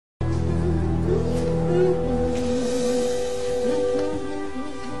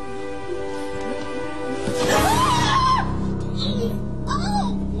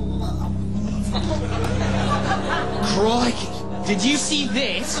see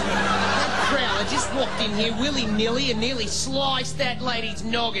this? That crowd just walked in here willy-nilly and nearly sliced that lady's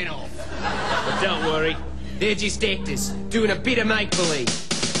noggin off. But don't worry, they're just actors, doing a bit of make-believe.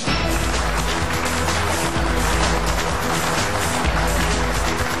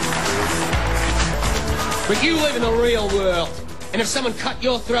 But you live in the real world, and if someone cut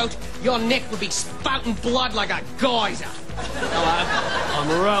your throat, your neck would be spouting blood like a geyser. Hello,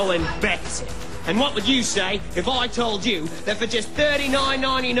 I'm Roland Backison. And what would you say if I told you that for just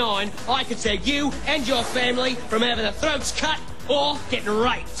 $39.99 I could save you and your family from having their throats cut or getting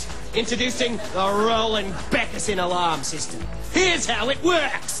raped? Introducing the Roland Backison alarm system. Here's how it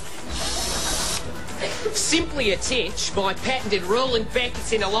works. Simply attach my patented Roland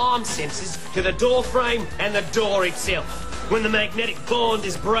Backison alarm sensors to the door frame and the door itself. When the magnetic bond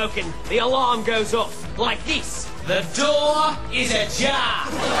is broken, the alarm goes off like this. The door is ajar.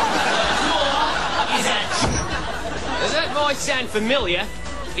 The door is ajar. Does that voice sound familiar?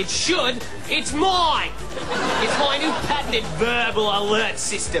 It should. It's mine. It's my new patented verbal alert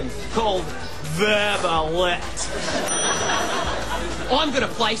system called Verb Alert. I'm going to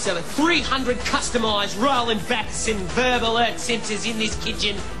place over 300 customised Roland Backison Verb Alert sensors in this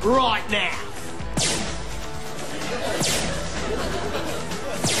kitchen right now.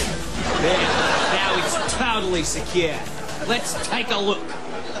 Now it's totally secure. Let's take a look.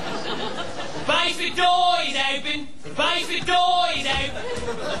 Basement door is open. Basement door is open.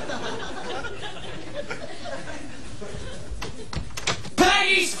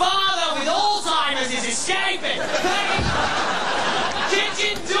 Peggy's father with Alzheimer's is escaping.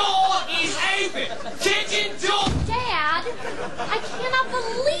 Kitchen door is open. Kitchen door. Dad, I cannot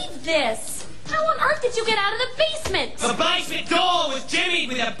believe this. How on earth did you get out of the basement? The basement door was jimmied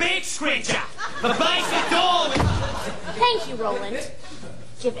with a big scratcher. The basement door was... Thank you, Roland.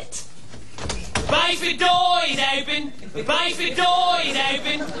 Give it. Basement door is open. The basement door is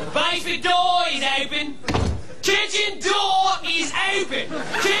open. The basement door is open. Kitchen door is open.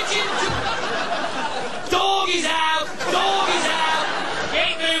 Kitchen dog is out. Dog is out.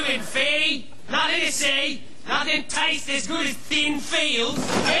 Get moving, Fee. Nothing to see. Nothing tastes as good as thin fields.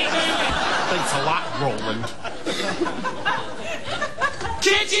 Get moving. Thanks a lot, Roland.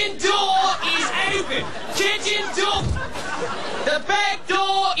 Kitchen door is open. Kitchen door. The back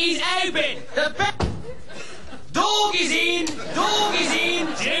door is open. The back... Dog is in. Dog is in.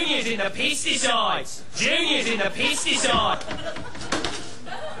 Junior's in the pesticides. Junior's in the pesticide.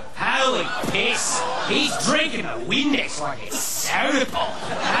 Holy piss. He's drinking a Windex like it's soda pop.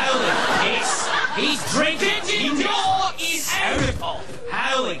 Holy piss. He's drinking a Windex. Door is soda pop.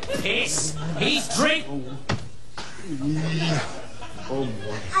 Holy piss. He's drinking... Oh,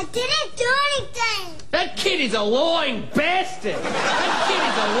 boy. I didn't do anything. That kid is a lying bastard. That kid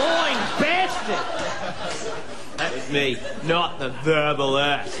is a lying bastard. That was me, not the Verb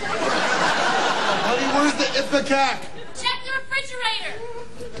Alert. Honey, where's the ipecac? Check the refrigerator.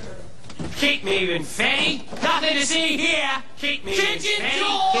 Keep moving, Fanny. Nothing to see here. Keep moving, Kitchen Fanny.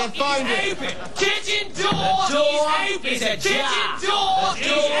 Door Can't find is it. Open. Kitchen door is open. Is ajar. Kitchen door is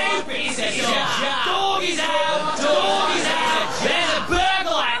open. Is ajar. Dog is out. Dog is out. There's a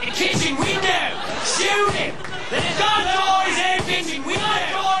burglar at the kitchen window. Shoot him. There's a door is open. Kitchen window.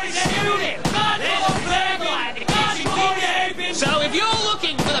 Shoot him. There's a burglar at the kitchen window. So if you're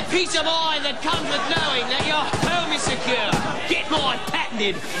looking for the peace of mind that comes with knowing that your home is secure, get my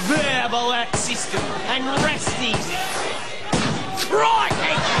patented Verb Alert system and rest easy. Right!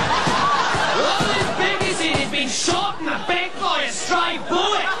 Roland Backison has been shot in the back by a stray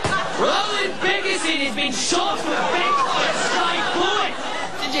bullet. Roland Backison has been shot in the back by a stray bullet.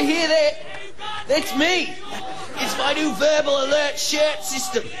 Did you hear that? That's me. It's my new Verbal Alert shirt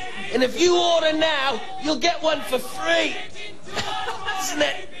system. And if you order now, you'll get one for free. Isn't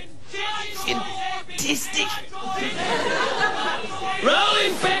that fantastic?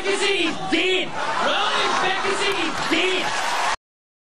 Roland Backison is dead. Roland Backison is dead.